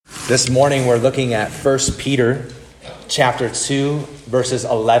This morning we're looking at 1 Peter chapter 2, verses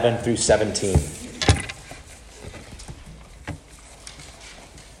 11 through 17.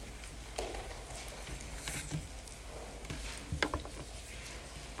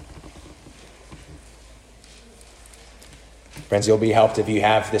 Friends, you'll be helped if you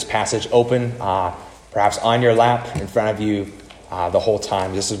have this passage open, perhaps on your lap, in front of you the whole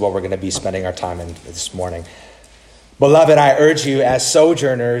time. This is what we're going to be spending our time in this morning. Beloved, I urge you as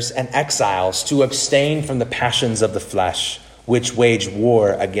sojourners and exiles to abstain from the passions of the flesh, which wage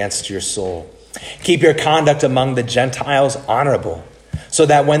war against your soul. Keep your conduct among the Gentiles honorable, so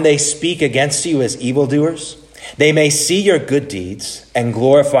that when they speak against you as evildoers, they may see your good deeds and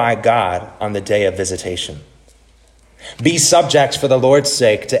glorify God on the day of visitation. Be subject for the Lord's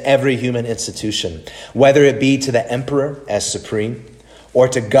sake to every human institution, whether it be to the emperor as supreme, or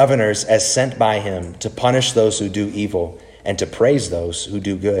to governors as sent by him to punish those who do evil and to praise those who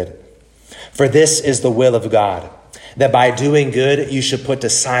do good. For this is the will of God, that by doing good you should put to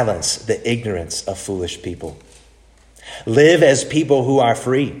silence the ignorance of foolish people. Live as people who are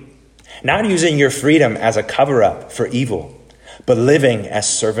free, not using your freedom as a cover-up for evil, but living as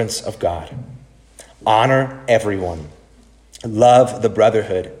servants of God. Honor everyone. Love the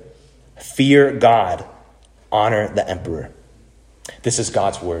brotherhood. Fear God. Honor the emperor. This is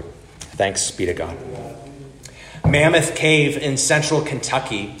God's word. Thanks be to God. Mammoth Cave in central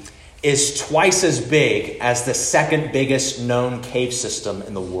Kentucky is twice as big as the second biggest known cave system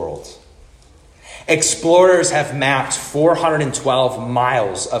in the world. Explorers have mapped 412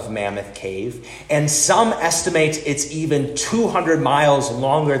 miles of Mammoth Cave, and some estimate it's even 200 miles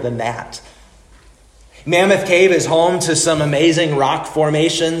longer than that. Mammoth Cave is home to some amazing rock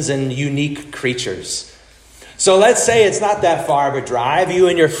formations and unique creatures. So let's say it's not that far of a drive. You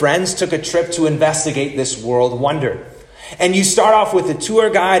and your friends took a trip to investigate this world wonder. And you start off with a tour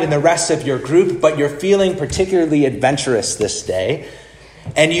guide and the rest of your group, but you're feeling particularly adventurous this day.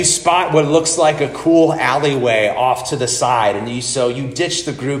 And you spot what looks like a cool alleyway off to the side. And so you ditch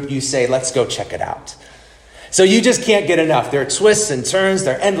the group. You say, let's go check it out. So you just can't get enough. There are twists and turns.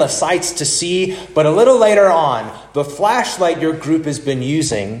 There are endless sights to see. But a little later on, the flashlight your group has been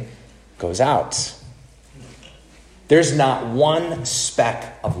using goes out. There's not one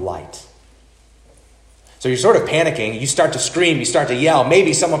speck of light. So you're sort of panicking. You start to scream. You start to yell.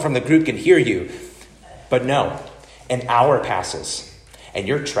 Maybe someone from the group can hear you. But no, an hour passes and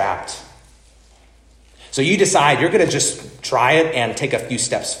you're trapped. So you decide you're going to just try it and take a few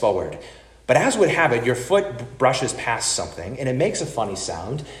steps forward. But as would have it, your foot brushes past something and it makes a funny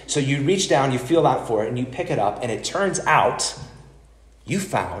sound. So you reach down, you feel out for it, and you pick it up. And it turns out you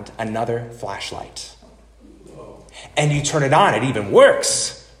found another flashlight. And you turn it on, it even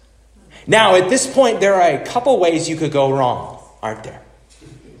works. Now, at this point, there are a couple ways you could go wrong, aren't there?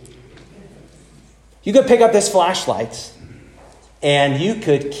 You could pick up this flashlight and you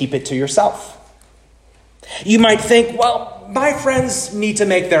could keep it to yourself. You might think, well, my friends need to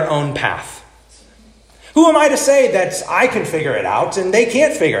make their own path. Who am I to say that I can figure it out and they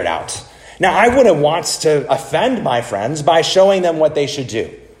can't figure it out? Now, I wouldn't want to offend my friends by showing them what they should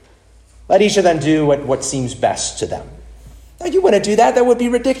do. Let each of them do what seems best to them. Now, you wouldn't do that. That would be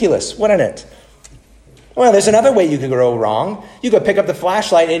ridiculous, wouldn't it? Well, there's another way you could go wrong. You could pick up the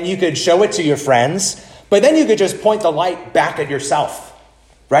flashlight and you could show it to your friends, but then you could just point the light back at yourself,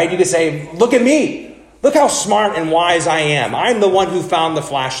 right? You could say, look at me. Look how smart and wise I am. I'm the one who found the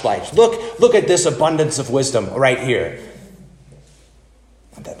flashlight. Look at this abundance of wisdom right here.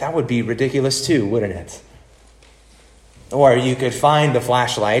 That would be ridiculous too, wouldn't it? Or you could find the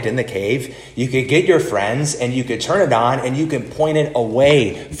flashlight in the cave, you could get your friends, and you could turn it on, and you can point it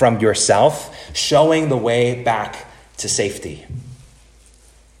away from yourself, showing the way back to safety.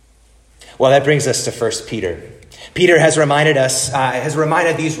 Well, that brings us to 1 Peter. Peter has reminded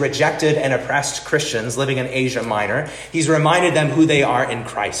these rejected and oppressed Christians living in Asia Minor, he's reminded them who they are in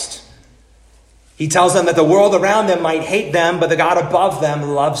Christ. He tells them that the world around them might hate them, but the God above them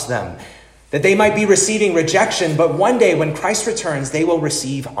loves them. That they might be receiving rejection, but one day when Christ returns, they will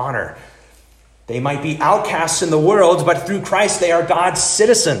receive honor. They might be outcasts in the world, but through Christ, they are God's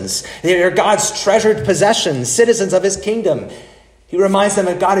citizens. They are God's treasured possessions, citizens of his kingdom. He reminds them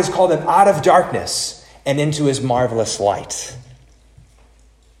that God has called them out of darkness and into his marvelous light.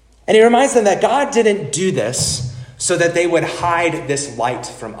 And he reminds them that God didn't do this so that they would hide this light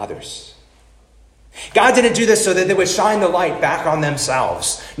from others. God didn't do this so that they would shine the light back on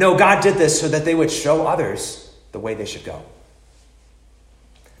themselves. No, God did this so that they would show others the way they should go.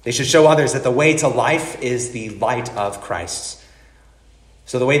 They should show others that the way to life is the light of Christ.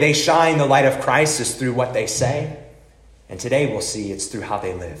 So the way they shine the light of Christ is through what they say And today we'll see it's through how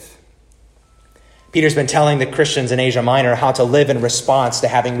they live. Peter's been telling the Christians in Asia Minor how to live in response to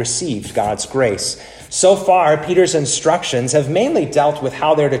having received God's grace. So far, Peter's instructions have mainly dealt with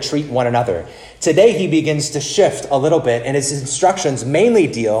how they're to treat one another. Today, he begins to shift a little bit, and his instructions mainly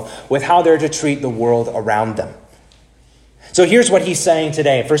deal with how they're to treat the world around them. So here's what he's saying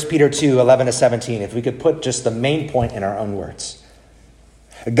today, 1 Peter 2, 11 to 17, if we could put just the main point in our own words.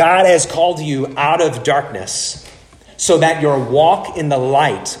 God has called you out of darkness so that your walk in the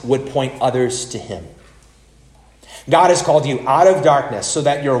light would point others to him. God has called you out of darkness so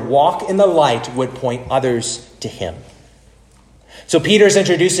that your walk in the light would point others to him. So Peter's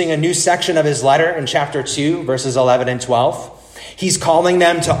introducing a new section of his letter in chapter 2, verses 11 and 12. He's calling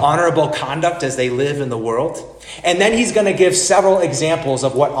them to honorable conduct as they live in the world. And then he's going to give several examples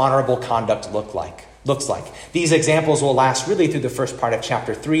of what honorable conduct looks like. These examples will last really through the first part of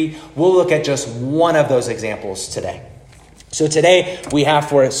chapter 3. We'll look at just one of those examples today. So today we have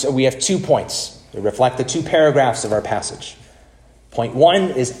 2 points. They reflect the 2 paragraphs of our passage. Point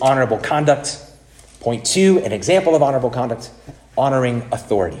 1 is honorable conduct. Point 2, an example of honorable conduct, honoring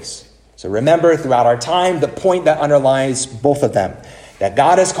authorities. So remember throughout our time, the point that underlies both of them, that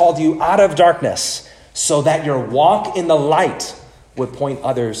God has called you out of darkness so that your walk in the light would point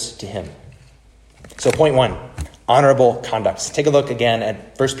others to him. So point 1, honorable conduct. Take a look again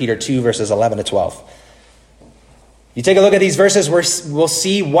at 1 Peter 2, verses 11 to 12. You take a look at these verses, we'll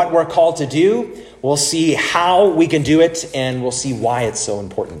see what we're called to do, we'll see how we can do it, and we'll see why it's so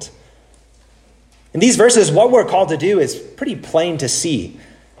important. In these verses, what we're called to do is pretty plain to see.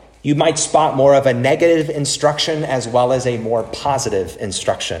 You might spot more of a negative instruction as well as a more positive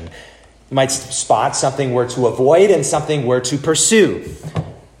instruction. You might spot something we're to avoid and something we're to pursue.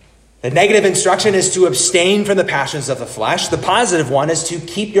 The negative instruction is to abstain from the passions of the flesh. The positive one is to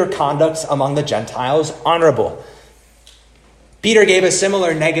keep your conduct among the Gentiles honorable. Peter gave a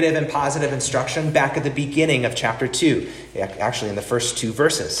similar negative and positive instruction back at the beginning of chapter 2, actually in the first 2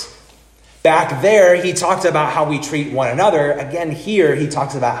 verses. Back there, he talked about how we treat one another. Again, here, he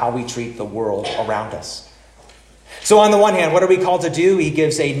talks about how we treat the world around us. So on the one hand, what are we called to do? He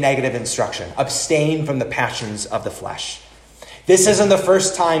gives a negative instruction. Abstain from the passions of the flesh. This isn't the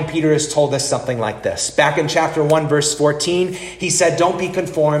first time Peter has told us something like this. Back in chapter 1, verse 14, he said, don't be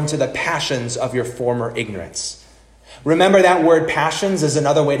conformed to the passions of your former ignorance. Remember that word passions is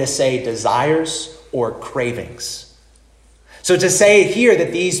another way to say desires or cravings. So to say here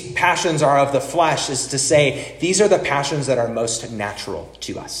that these passions are of the flesh is to say these are the passions that are most natural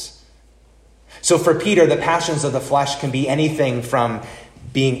to us. So for Peter, the passions of the flesh can be anything from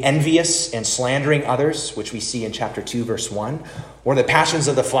being envious and slandering others, which we see in chapter 2, verse 1, or the passions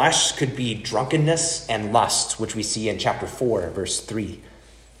of the flesh could be drunkenness and lust, which we see in chapter 4, verse 3.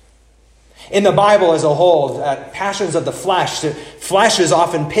 In the Bible as a whole, passions of the flesh is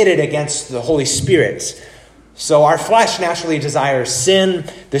often pitted against the Holy Spirit. So our flesh naturally desires sin.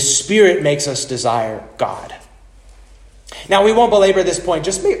 The Spirit makes us desire God. Now, we won't belabor this point,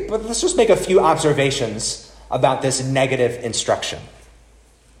 but let's just make a few observations about this negative instruction.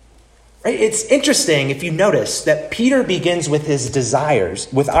 Right? It's interesting if you notice that Peter begins with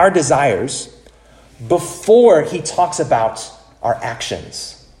with our desires, before he talks about our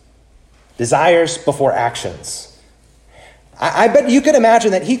actions. Desires before actions. I bet you could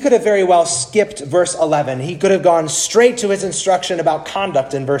imagine that he could have very well skipped verse 11. He could have gone straight to his instruction about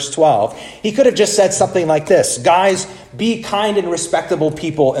conduct in verse 12. He could have just said something like this: guys, be kind and respectable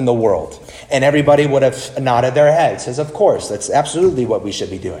people in the world. And everybody would have nodded their heads, as of course, that's absolutely what we should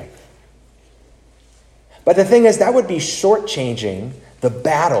be doing. But the thing is, that would be shortchanging the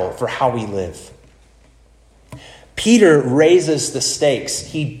battle for how we live. Peter raises the stakes.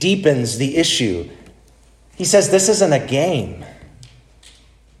 He deepens the issue. He says this isn't a game.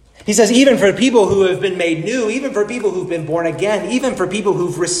 He says even for people who have been made new, even for people who've been born again, even for people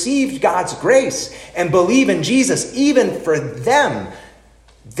who've received God's grace and believe in Jesus, even for them,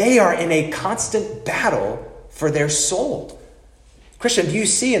 they are in a constant battle for their soul. Christian, do you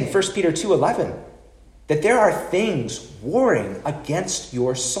see in 1 Peter 2:11 that there are things warring against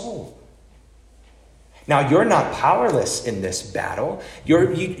your soul? Now, you're not powerless in this battle.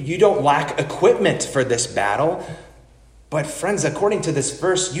 You don't lack equipment for this battle. But friends, according to this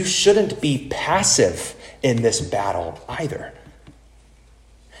verse, you shouldn't be passive in this battle either.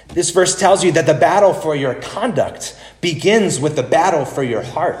 This verse tells you that the battle for your conduct begins with the battle for your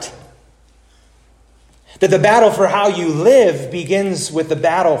heart. That the battle for how you live begins with the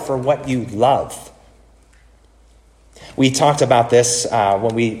battle for what you love. We talked about this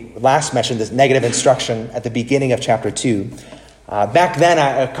when we last mentioned this negative instruction at the beginning of chapter 2. Back then,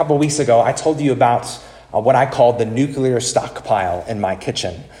 a couple weeks ago, I told you about what I call the nuclear stockpile in my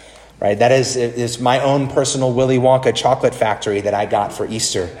kitchen. Right? That is my own personal Willy Wonka chocolate factory that I got for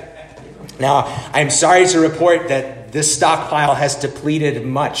Easter. Now, I'm sorry to report that this stockpile has depleted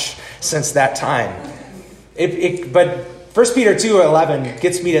much since that time. But 1 Peter 2:11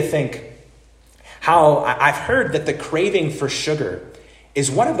 gets me to think how I've heard that the craving for sugar is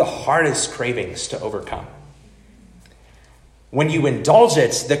one of the hardest cravings to overcome. When you indulge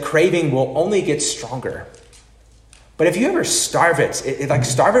it, the craving will only get stronger. But if you ever starve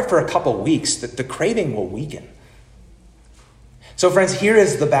it for a couple weeks, the craving will weaken. So friends, here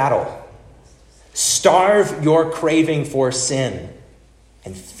is the battle. Starve your craving for sin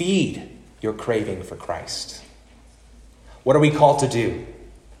and feed your craving for Christ. What are we called to do?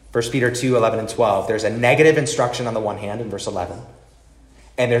 1 Peter 2:11 and 12. There's a negative instruction on the one hand in verse 11.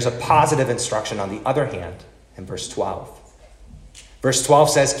 And there's a positive instruction on the other hand in verse 12. Verse 12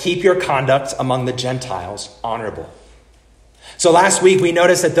 says, keep your conduct among the Gentiles honorable. So last week we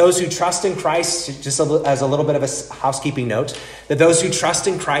noticed that those who trust in Christ, just as a little bit of a housekeeping note, that those who trust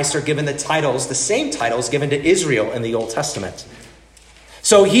in Christ are given the titles, the same titles given to Israel in the Old Testament.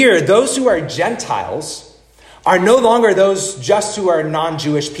 So here, those who are Gentiles are no longer those just who are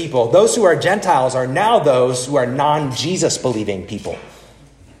non-Jewish people. Those who are Gentiles are now those who are non-Jesus believing people.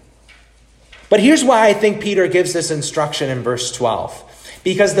 But here's why I think Peter gives this instruction in verse 12.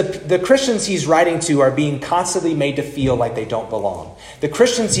 Because the Christians he's writing to are being constantly made to feel like they don't belong. The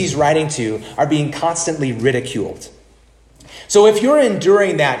Christians he's writing to are being constantly ridiculed. So if you're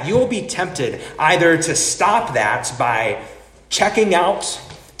enduring that, you'll be tempted either to stop that by checking out,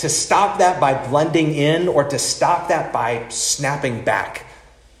 to stop that by blending in, or to stop that by snapping back.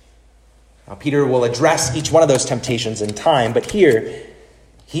 Now, Peter will address each one of those temptations in time, but here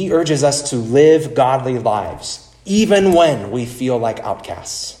he urges us to live godly lives, even when we feel like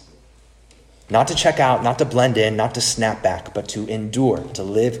outcasts. Not to check out, not to blend in, not to snap back, but to endure, to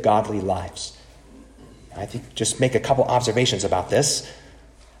live godly lives. I think just make a couple observations about this.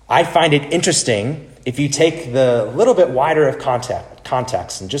 I find it interesting if you take the little bit wider of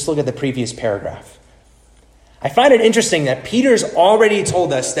context and just look at the previous paragraph. I find it interesting that Peter's already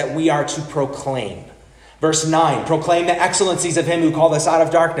told us that we are to proclaim. Verse 9, proclaim the excellencies of him who called us out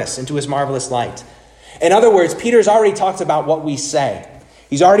of darkness into his marvelous light. In other words, Peter's already talked about what we say.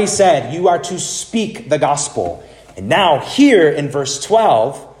 He's already said, you are to speak the gospel. And now here in verse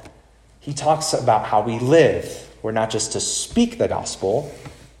 12, he talks about how we live. We're not just to speak the gospel,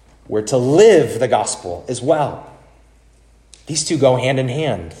 we're to live the gospel as well. These two go hand in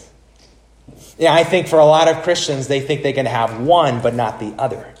hand. Yeah, I think for a lot of Christians, they think they can have one, but not the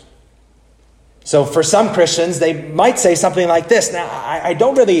other. So for some Christians, they might say something like this. Now, I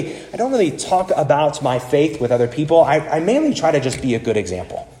don't really talk about my faith with other people. I mainly try to just be a good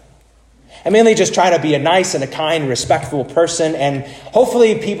example. I mainly just try to be a nice and a kind, respectful person. And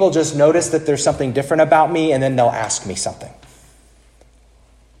hopefully people just notice that there's something different about me, and then they'll ask me something.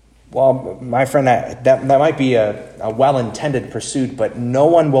 Well, my friend, that might be a well-intended pursuit, but no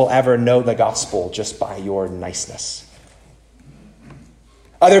one will ever know the gospel just by your niceness.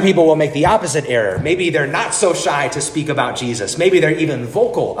 Other people will make the opposite error. Maybe they're not so shy to speak about Jesus. Maybe they're even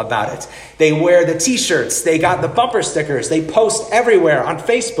vocal about it. They wear the t-shirts. They got the bumper stickers. They post everywhere on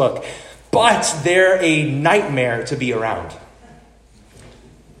Facebook. But they're a nightmare to be around.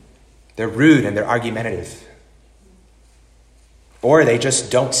 They're rude and they're argumentative. Or they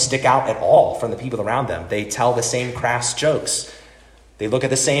just don't stick out at all from the people around them. They tell the same crass jokes. They look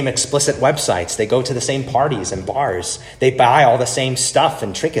at the same explicit websites. They go to the same parties and bars. They buy all the same stuff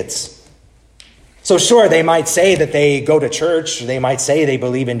and trinkets. So sure, they might say that they go to church. They might say they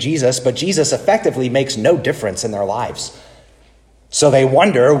believe in Jesus, but Jesus effectively makes no difference in their lives. So they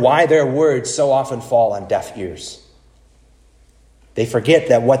wonder why their words so often fall on deaf ears. They forget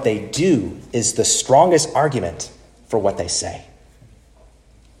that what they do is the strongest argument for what they say.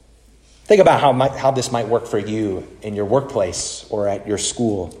 Think about how this might work for you in your workplace or at your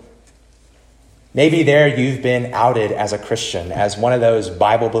school. Maybe there you've been outed as a Christian, as one of those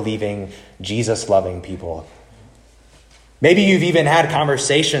Bible-believing, Jesus-loving people. Maybe you've even had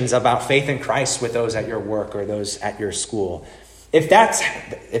conversations about faith in Christ with those at your work or those at your school. If that's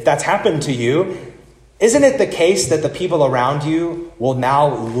happened to you, isn't it the case that the people around you will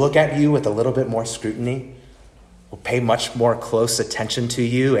now look at you with a little bit more scrutiny? Will pay much more close attention to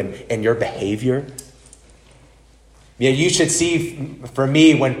you and your behavior? Yeah, you should see, for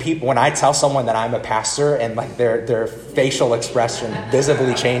me, when I tell someone that I'm a pastor and like their facial expression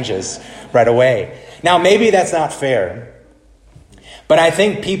visibly changes right away. Now, maybe that's not fair, but I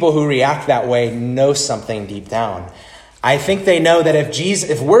think people who react that way know something deep down. I think they know that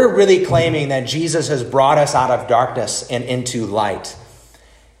if we're really claiming that Jesus has brought us out of darkness and into light,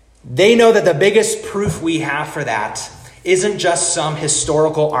 they know that the biggest proof we have for that isn't just some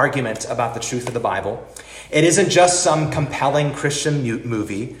historical argument about the truth of the Bible. It isn't just some compelling Christian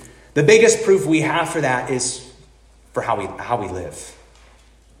movie. The biggest proof we have for that is for how we live.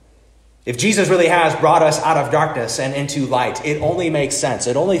 If Jesus really has brought us out of darkness and into light, it only makes sense.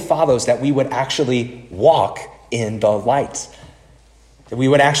 It only follows that we would actually walk in the light, that we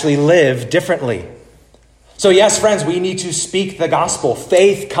would actually live differently. So yes, friends, we need to speak the gospel.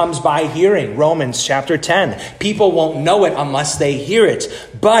 Faith comes by hearing, Romans chapter 10. People won't know it unless they hear it.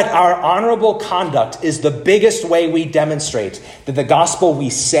 But our honorable conduct is the biggest way we demonstrate that the gospel we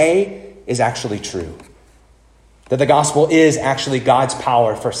say is actually true. That the gospel is actually God's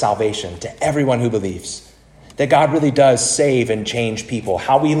power for salvation to everyone who believes. That God really does save and change people.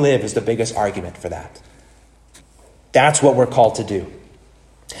 How we live is the biggest argument for that. That's what we're called to do.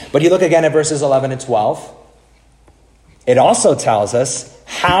 But you look again at verses 11 and 12. It also tells us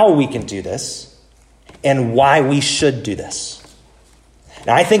how we can do this and why we should do this.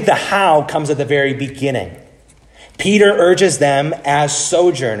 Now, I think the how comes at the very beginning. Peter urges them as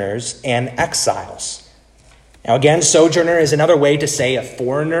sojourners and exiles. Now, again, sojourner is another way to say a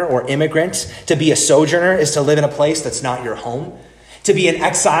foreigner or immigrant. To be a sojourner is to live in a place that's not your home. To be an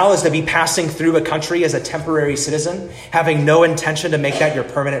exile is to be passing through a country as a temporary citizen, having no intention to make that your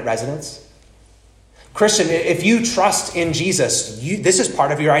permanent residence. Christian, if you trust in Jesus, this is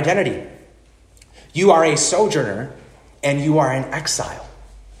part of your identity. You are a sojourner and you are an exile.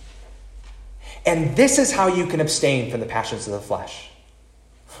 And this is how you can abstain from the passions of the flesh.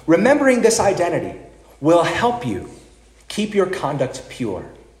 Remembering this identity will help you keep your conduct pure.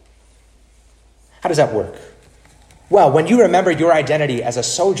 How does that work? Well, when you remember your identity as a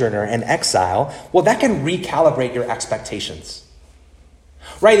sojourner and exile, well, that can recalibrate your expectations.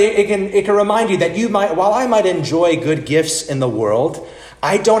 Right? It can remind you that while I might enjoy good gifts in the world,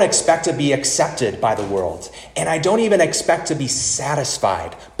 I don't expect to be accepted by the world. And I don't even expect to be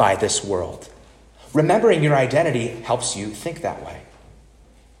satisfied by this world. Remembering your identity helps you think that way.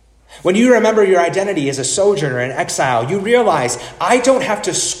 When you remember your identity as a sojourner and exile, you realize I don't have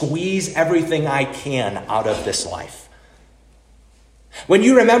to squeeze everything I can out of this life. When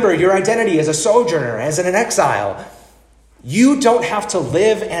you remember your identity as a sojourner, as an exile, you don't have to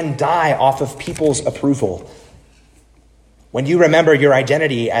live and die off of people's approval. When you remember your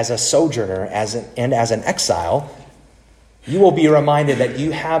identity as a sojourner and as an exile, you will be reminded that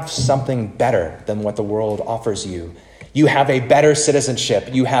you have something better than what the world offers you. You have a better citizenship.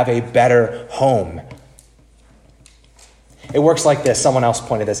 You have a better home. It works like this. Someone else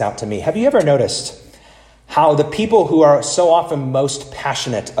pointed this out to me. Have you ever noticed how the people who are so often most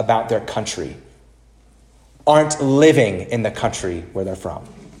passionate about their country aren't living in the country where they're from?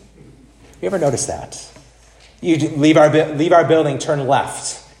 You ever notice that? You leave our building, turn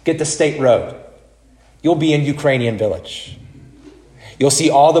left, get the state road. You'll be in Ukrainian village. You'll see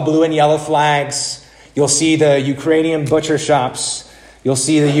all the blue and yellow flags. You'll see the Ukrainian butcher shops. You'll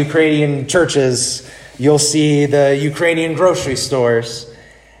see the Ukrainian churches. You'll see the Ukrainian grocery stores.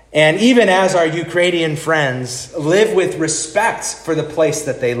 And even as our Ukrainian friends live with respect for the place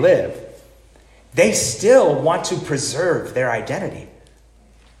that they live, they still want to preserve their identity.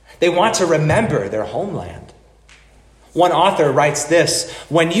 They want to remember their homeland. One author writes this: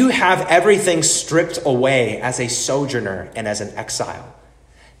 when you have everything stripped away as a sojourner and as an exile,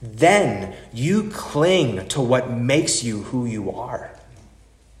 then you cling to what makes you who you are.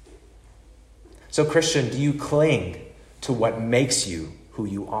 So, Christian, do you cling to what makes you who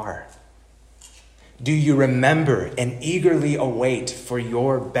you are? Do you remember and eagerly await for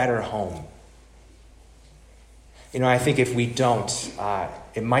your better home? You know, I think if we don't,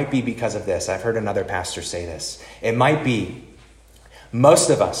 it might be because of this. I've heard another pastor say this. It might be most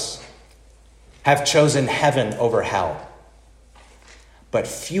of us have chosen heaven over hell, but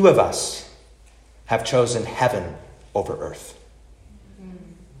few of us have chosen heaven over earth.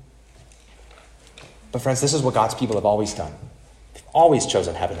 But friends, this is what God's people have always done. They've always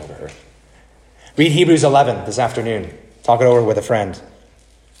chosen heaven over earth. Read Hebrews 11 this afternoon. Talk it over with a friend.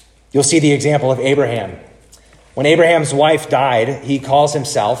 You'll see the example of Abraham. When Abraham's wife died, he calls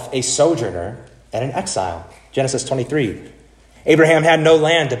himself a sojourner and an exile. Genesis 23. Abraham had no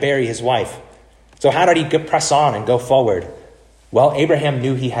land to bury his wife. So how did he press on and go forward? Well, Abraham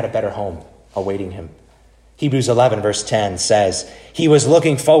knew he had a better home awaiting him. Hebrews 11 verse 10 says, he was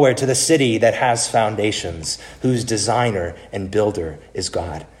looking forward to the city that has foundations, whose designer and builder is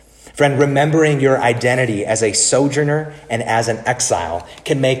God. Friend, remembering your identity as a sojourner and as an exile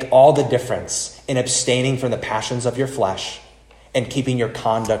can make all the difference in abstaining from the passions of your flesh and keeping your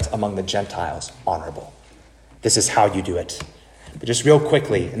conduct among the Gentiles honorable. This is how you do it. But just real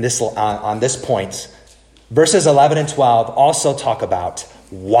quickly, on this point, verses 11 and 12 also talk about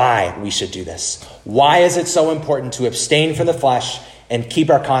why we should do this. Why is it so important to abstain from the flesh and keep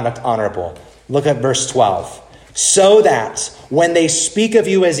our conduct honorable? Look at verse 12. So that when they speak of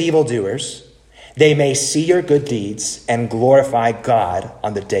you as evildoers, they may see your good deeds and glorify God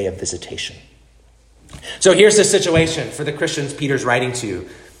on the day of visitation. So here's the situation for the Christians Peter's writing to.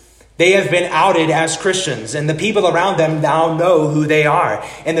 They have been outed as Christians, and the people around them now know who they are.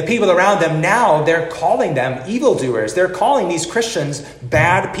 And the people around them now, they're calling them evildoers. They're calling these Christians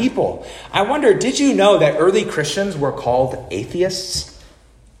bad people. I wonder, did you know that early Christians were called atheists?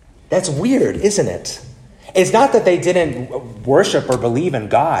 That's weird, isn't it? It's not that they didn't worship or believe in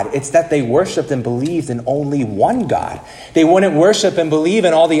God. It's that they worshiped and believed in only one God. They wouldn't worship and believe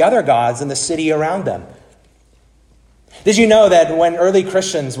in all the other gods in the city around them. Did you know that when early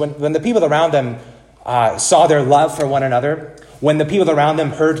Christians, when the people around them saw their love for one another, when the people around them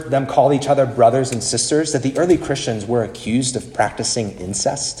heard them call each other brothers and sisters, that the early Christians were accused of practicing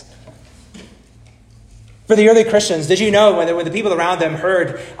incest? For the early Christians, did you know when the people around them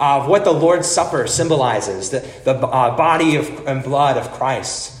heard of what the Lord's Supper symbolizes, the body and blood of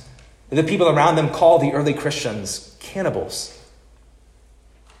Christ, the people around them called the early Christians cannibals?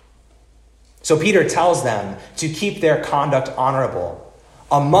 So Peter tells them to keep their conduct honorable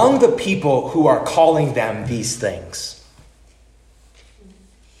among the people who are calling them these things.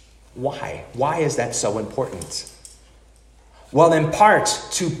 Why? Why is that so important? Well, in part,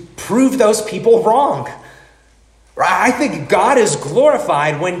 to prove those people wrong. I think God is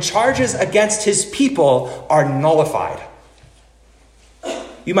glorified when charges against his people are nullified.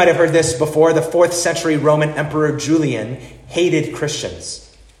 You might have heard this before. The 4th century Roman Emperor Julian hated Christians.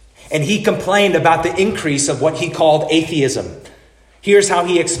 And he complained about the increase of what he called atheism. Here's how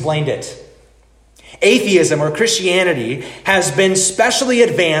he explained it. Atheism, or Christianity, has been specially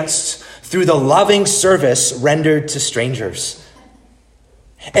advanced through the loving service rendered to strangers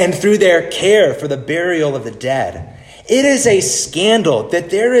and through their care for the burial of the dead. It is a scandal that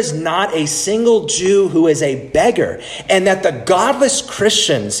there is not a single Jew who is a beggar, and that the godless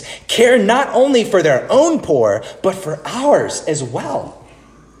Christians care not only for their own poor, but for ours as well.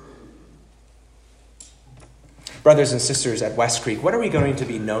 Brothers and sisters at West Creek, what are we going to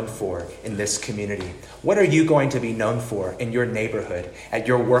be known for in this community? What are you going to be known for in your neighborhood, at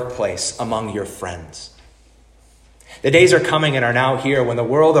your workplace, among your friends? The days are coming and are now here when the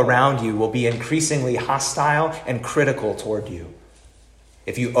world around you will be increasingly hostile and critical toward you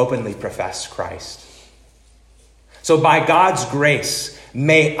if you openly profess Christ. So by God's grace,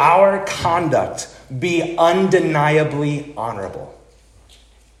 may our conduct be undeniably honorable.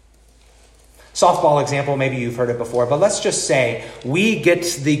 Softball example, maybe you've heard it before, but let's just say we get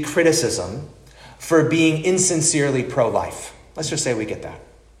the criticism for being insincerely pro-life. Let's just say we get that.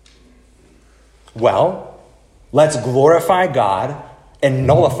 Well, let's glorify God and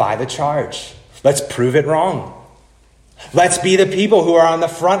nullify the charge. Let's prove it wrong. Let's be the people who are on the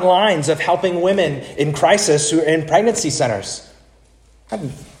front lines of helping women in crisis who are in pregnancy centers.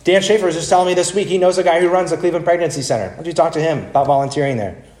 Dan Schaefer was just telling me this week he knows a guy who runs the Cleveland Pregnancy Center. Why don't you talk to him about volunteering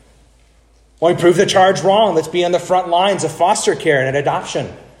there? When we prove the charge wrong, let's be on the front lines of foster care and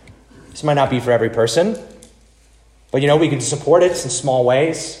adoption. This might not be for every person, but we can support it in small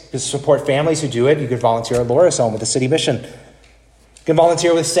ways. You can support families who do it. You could volunteer at Laura's Home with the City Mission. You can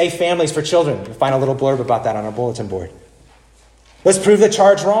volunteer with Safe Families for Children. You'll find a little blurb about that on our bulletin board. Let's prove the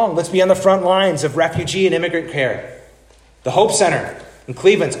charge wrong. Let's be on the front lines of refugee and immigrant care. The Hope Center in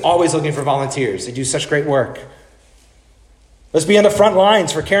Cleveland's always looking for volunteers. They do such great work. Let's be on the front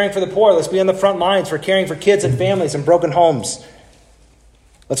lines for caring for the poor. Let's be on the front lines for caring for kids and families in broken homes.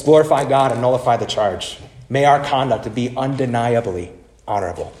 Let's glorify God and nullify the charge. May our conduct be undeniably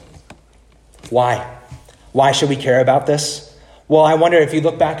honorable. Why? Why should we care about this? Well, I wonder if you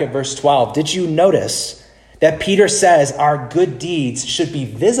look back at verse 12, did you notice that Peter says our good deeds should be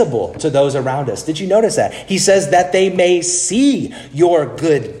visible to those around us? Did you notice that? He says that they may see your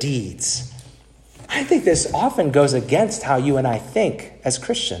good deeds. I think this often goes against how you and I think as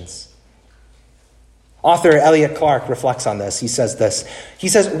Christians. Author Elliot Clark reflects on this. He says this. He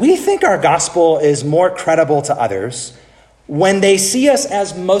says, we think our gospel is more credible to others when they see us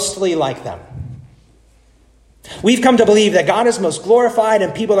as mostly like them. We've come to believe that God is most glorified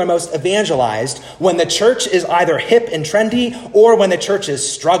and people are most evangelized when the church is either hip and trendy or when the church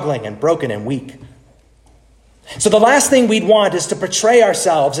is struggling and broken and weak. So the last thing we'd want is to portray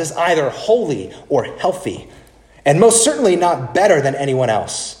ourselves as either holy or healthy, and most certainly not better than anyone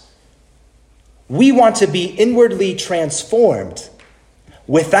else. We want to be inwardly transformed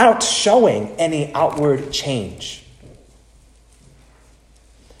without showing any outward change.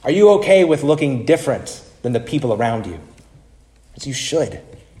 Are you okay with looking different than the people around you? As you should.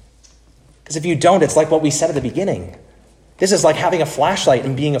 Because if you don't, it's like what we said at the beginning. This is like having a flashlight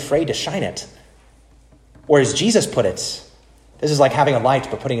and being afraid to shine it. Or as Jesus put it, this is like having a light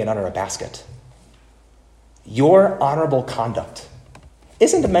but putting it under a basket. Your honorable conduct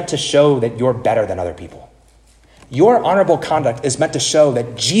isn't meant to show that you're better than other people. Your honorable conduct is meant to show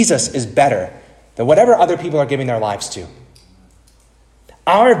that Jesus is better than whatever other people are giving their lives to.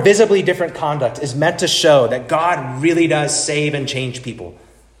 Our visibly different conduct is meant to show that God really does save and change people.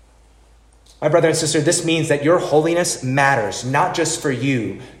 My brother and sister, this means that your holiness matters, not just for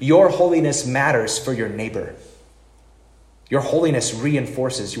you. Your holiness matters for your neighbor. Your holiness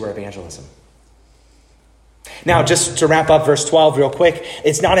reinforces your evangelism. Now, just to wrap up verse 12 real quick,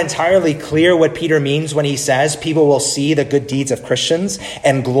 it's not entirely clear what Peter means when he says people will see the good deeds of Christians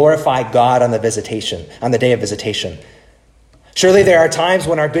and glorify God on the day of visitation. Surely there are times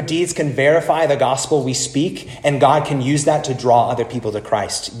when our good deeds can verify the gospel we speak, and God can use that to draw other people to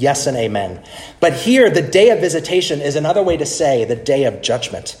Christ. Yes and amen. But here, the day of visitation is another way to say the day of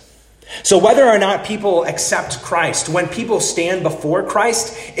judgment. So whether or not people accept Christ, when people stand before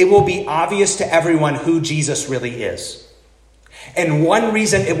Christ, it will be obvious to everyone who Jesus really is. And one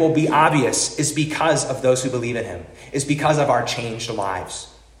reason it will be obvious is because of those who believe in him, is because of our changed lives.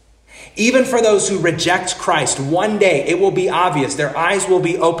 Even for those who reject Christ, one day it will be obvious, their eyes will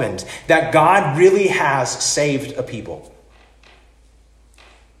be opened, that God really has saved a people.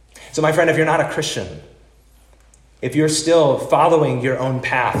 So my friend, if you're not a Christian, if you're still following your own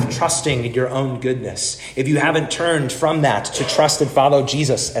path, trusting in your own goodness, if you haven't turned from that to trust and follow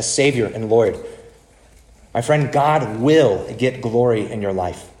Jesus as Savior and Lord, my friend, God will get glory in your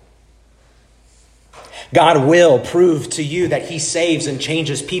life. God will prove to you that he saves and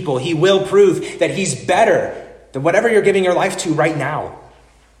changes people. He will prove that he's better than whatever you're giving your life to right now.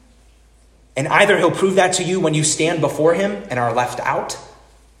 And either he'll prove that to you when you stand before him and are left out,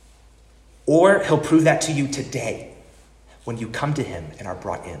 or he'll prove that to you today when you come to him and are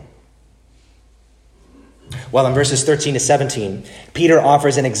brought in. Well, in verses 13 to 17, Peter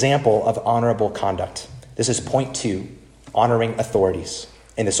offers an example of honorable conduct. This is point 2, honoring authorities,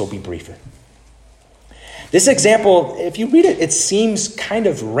 and this will be briefer. This example, if you read it, it seems kind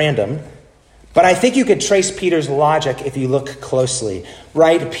of random, but I think you could trace Peter's logic if you look closely,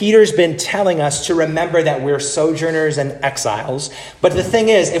 right? Peter's been telling us to remember that we're sojourners and exiles. But the thing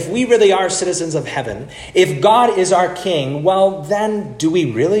is, if we really are citizens of heaven, if God is our king, well, then do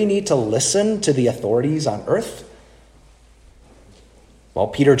we really need to listen to the authorities on earth? Well,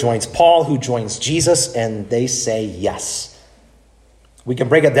 Peter joins Paul, who joins Jesus, and they say yes. We can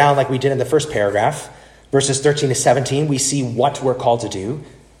break it down like we did in the first paragraph. Verses 13 to 17, we see what we're called to do,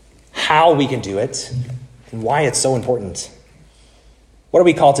 how we can do it, and why it's so important. What are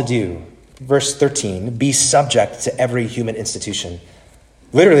we called to do? Verse 13, be subject to every human institution.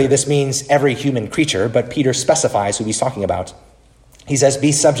 Literally, this means every human creature, but Peter specifies who he's talking about. He says,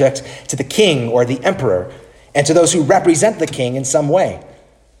 be subject to the king or the emperor, and to those who represent the king in some way.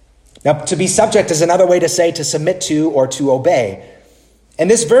 Now, to be subject is another way to say to submit to or to obey. And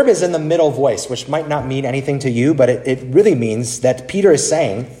this verb is in the middle voice, which might not mean anything to you, but it really means that Peter is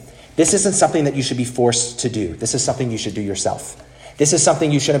saying, this isn't something that you should be forced to do. This is something you should do yourself. This is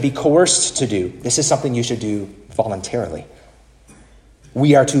something you shouldn't be coerced to do. This is something you should do voluntarily.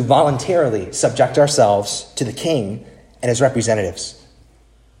 We are to voluntarily subject ourselves to the king and his representatives.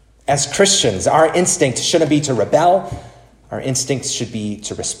 As Christians, our instinct shouldn't be to rebel. Our instinct should be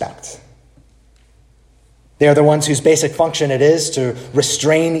to respect. They are the ones whose basic function it is to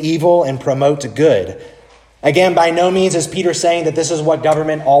restrain evil and promote good. Again, by no means is Peter saying that this is what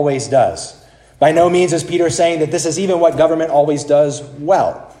government always does. By no means is Peter saying that this is even what government always does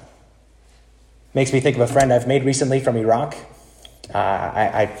well. Makes me think of a friend I've made recently from Iraq.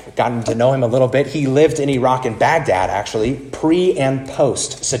 I've gotten to know him a little bit. He lived in Iraq and Baghdad, actually, pre and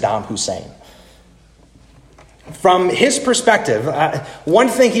post Saddam Hussein. From his perspective, one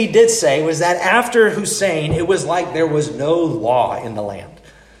thing he did say was that after Hussein, it was like there was no law in the land.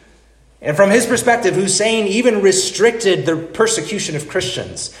 And from his perspective, Hussein even restricted the persecution of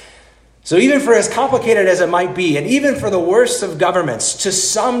Christians. So even for as complicated as it might be, and even for the worst of governments, to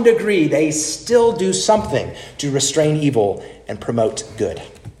some degree, they still do something to restrain evil and promote good.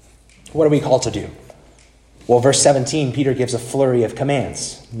 What are we called to do? Well, verse 17, Peter gives a flurry of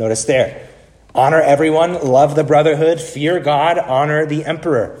commands. Notice there. Honor everyone, love the brotherhood, fear God, honor the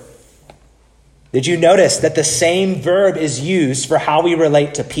emperor. Did you notice that the same verb is used for how we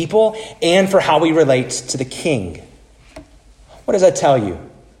relate to people and for how we relate to the king? What does that tell you?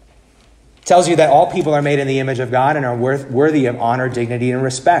 It tells you that all people are made in the image of God and are worthy of honor, dignity, and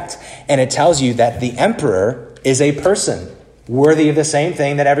respect. And it tells you that the emperor is a person worthy of the same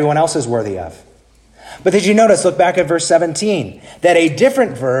thing that everyone else is worthy of. But did you notice, look back at verse 17, that a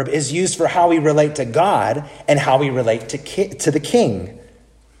different verb is used for how we relate to God and how we relate to the king?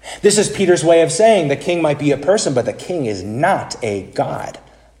 This is Peter's way of saying the king might be a person, but the king is not a god,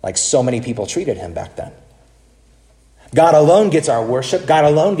 like so many people treated him back then. God alone gets our worship. God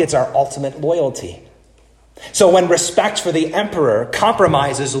alone gets our ultimate loyalty. So when respect for the emperor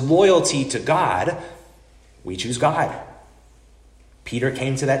compromises loyalty to God, we choose God. Peter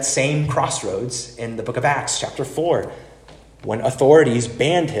came to that same crossroads in the book of Acts, chapter 4, when authorities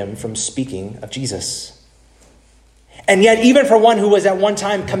banned him from speaking of Jesus. And yet, even for one who was at one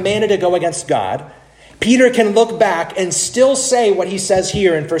time commanded to go against God, Peter can look back and still say what he says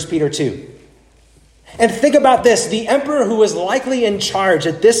here in 1 Peter 2. And think about this. The emperor who was likely in charge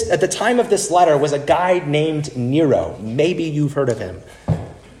at the time of this letter was a guy named Nero. Maybe you've heard of him.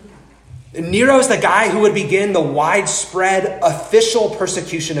 Nero is the guy who would begin the widespread official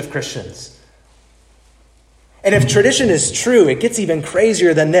persecution of Christians. And if tradition is true, it gets even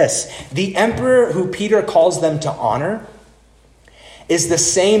crazier than this. The emperor who Peter calls them to honor is the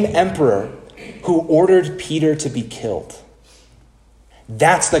same emperor who ordered Peter to be killed.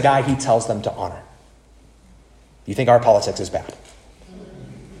 That's the guy he tells them to honor. You think our politics is bad?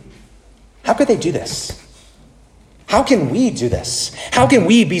 How could they do this? How can we do this? How can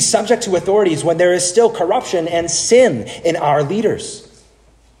we be subject to authorities when there is still corruption and sin in our leaders?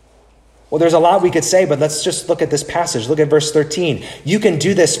 Well, there's a lot we could say, but let's just look at this passage. Look at verse 13. You can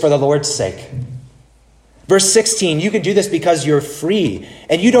do this for the Lord's sake. Verse 16, you can do this because you're free.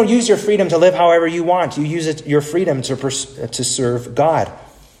 And you don't use your freedom to live however you want. You use your freedom to serve God.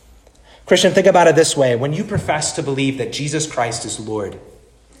 Christian, think about it this way. When you profess to believe that Jesus Christ is Lord,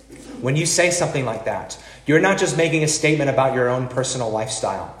 when you say something like that, you're not just making a statement about your own personal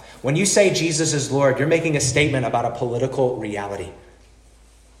lifestyle. When you say Jesus is Lord, you're making a statement about a political reality.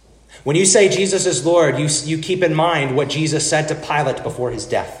 When you say Jesus is Lord, you keep in mind what Jesus said to Pilate before his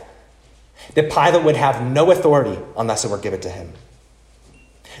death. That Pilate would have no authority unless it were given to him.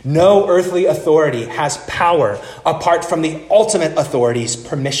 No earthly authority has power apart from the ultimate authority's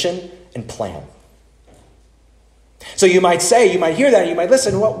permission and plan. So you might hear that, you might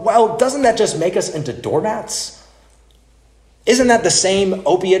listen, well, doesn't that just make us into doormats? Isn't that the same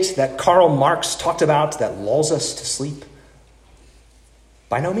opiate that Karl Marx talked about that lulls us to sleep?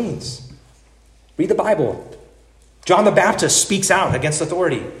 By no means. Read the Bible. John the Baptist speaks out against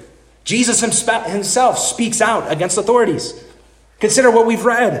authority. Jesus himself speaks out against authorities. Consider what we've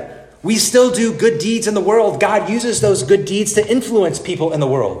read. We still do good deeds in the world. God uses those good deeds to influence people in the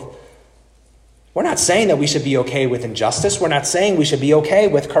world. We're not saying that we should be okay with injustice. We're not saying we should be okay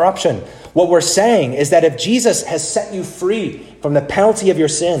with corruption. What we're saying is that if Jesus has set you free from the penalty of your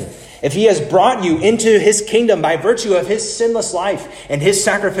sin, if he has brought you into his kingdom by virtue of his sinless life and his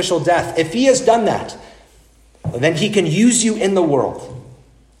sacrificial death, if he has done that, then he can use you in the world.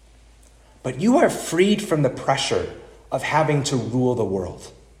 But you are freed from the pressure of having to rule the world.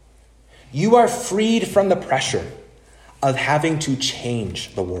 You are freed from the pressure of having to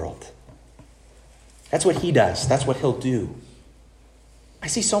change the world. That's what he does. That's what he'll do. I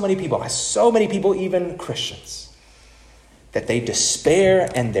see so many people, even Christians, that they despair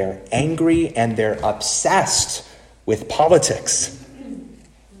and they're angry and they're obsessed with politics.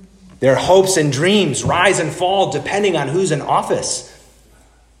 Their hopes and dreams rise and fall depending on who's in office.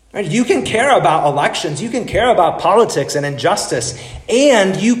 Right? You can care about elections, you can care about politics and injustice,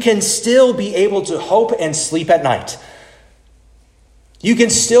 and you can still be able to hope and sleep at night. You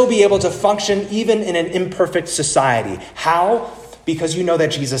can still be able to function even in an imperfect society. How? Because you know that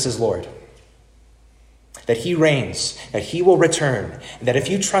Jesus is Lord. That he reigns, that he will return, and that if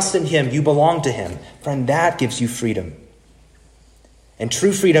you trust in him, you belong to him. Friend, that gives you freedom. And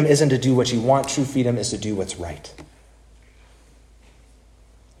true freedom isn't to do what you want. True freedom is to do what's right.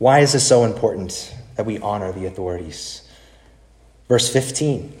 Why is this so important that we honor the authorities? Verse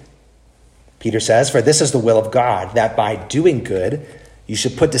 15, Peter says, "For this is the will of God, that by doing good, you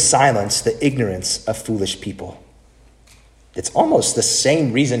should put to silence the ignorance of foolish people." It's almost the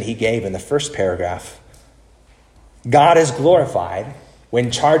same reason he gave in the first paragraph. God is glorified when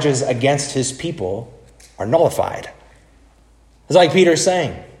charges against his people are nullified. It's like Peter's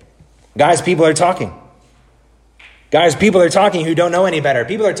saying, guys, people are talking. Guys, people are talking who don't know any better.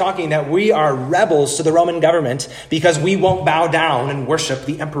 People are talking that we are rebels to the Roman government because we won't bow down and worship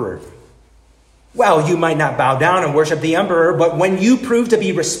the emperor. Well, you might not bow down and worship the emperor, but when you prove to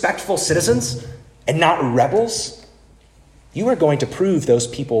be respectful citizens and not rebels, you are going to prove those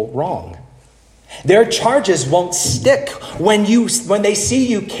people wrong. Their charges won't stick when they see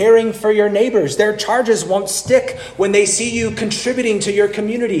you caring for your neighbors. Their charges won't stick when they see you contributing to your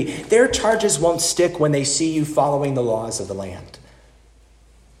community. Their charges won't stick when they see you following the laws of the land.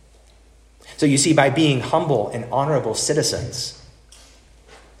 So you see, by being humble and honorable citizens,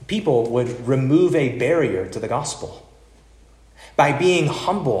 people would remove a barrier to the gospel. By being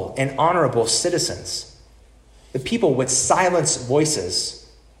humble and honorable citizens, the people would silence voices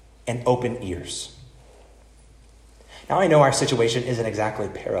and open ears. Now, I know our situation isn't exactly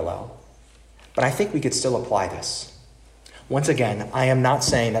parallel, but I think we could still apply this. Once again, I am not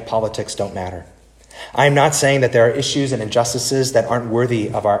saying that politics don't matter. I am not saying that there are issues and injustices that aren't worthy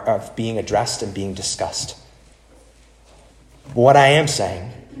of being addressed and being discussed. But what I am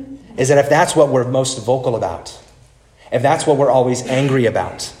saying is that if that's what we're most vocal about, if that's what we're always angry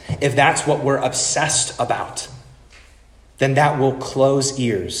about, if that's what we're obsessed about, then that will close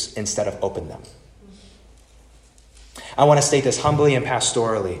ears instead of open them. I want to state this humbly and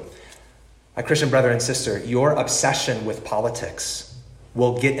pastorally. My Christian brother and sister, your obsession with politics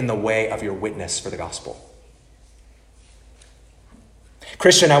will get in the way of your witness for the gospel.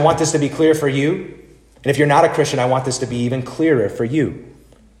 Christian, I want this to be clear for you. And if you're not a Christian, I want this to be even clearer for you.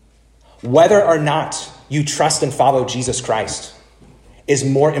 Whether or not you trust and follow Jesus Christ is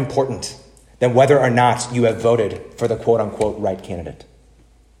more important than whether or not you have voted for the quote-unquote right candidate.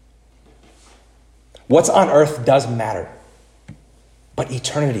 What's on earth does matter, but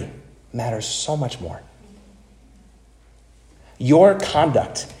eternity matters so much more. Your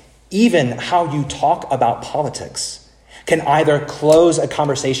conduct, even how you talk about politics, can either close a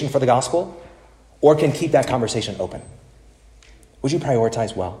conversation for the gospel or can keep that conversation open. Would you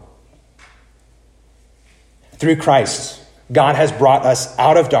prioritize well? Through Christ, God has brought us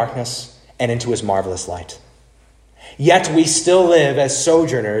out of darkness and into his marvelous light. Yet we still live as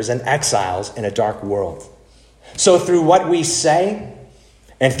sojourners and exiles in a dark world. So through what we say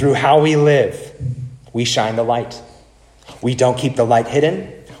and through how we live, we shine the light. We don't keep the light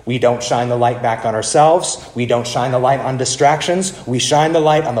hidden. We don't shine the light back on ourselves. We don't shine the light on distractions. We shine the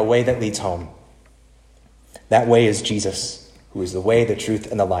light on the way that leads home. That way is Jesus, who is the way, the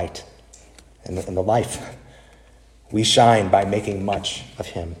truth, and the light, and the life. We shine by making much of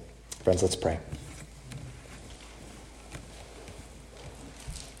him. Friends, let's pray.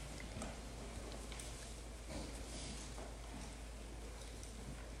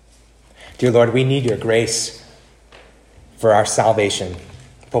 Dear Lord, we need your grace for our salvation,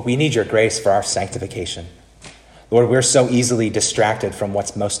 but we need your grace for our sanctification. Lord, we're so easily distracted from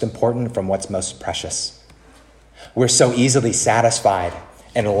what's most important, from what's most precious. We're so easily satisfied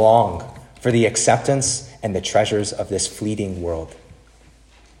and long for the acceptance and the treasures of this fleeting world.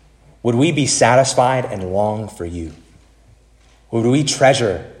 Would we be satisfied and long for you? Would we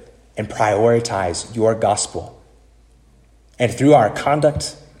treasure and prioritize your gospel? And through our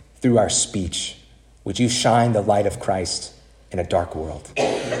conduct, through our speech, would you shine the light of Christ in a dark world?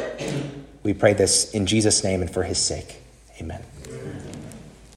 We pray this in Jesus' name and for his sake. Amen.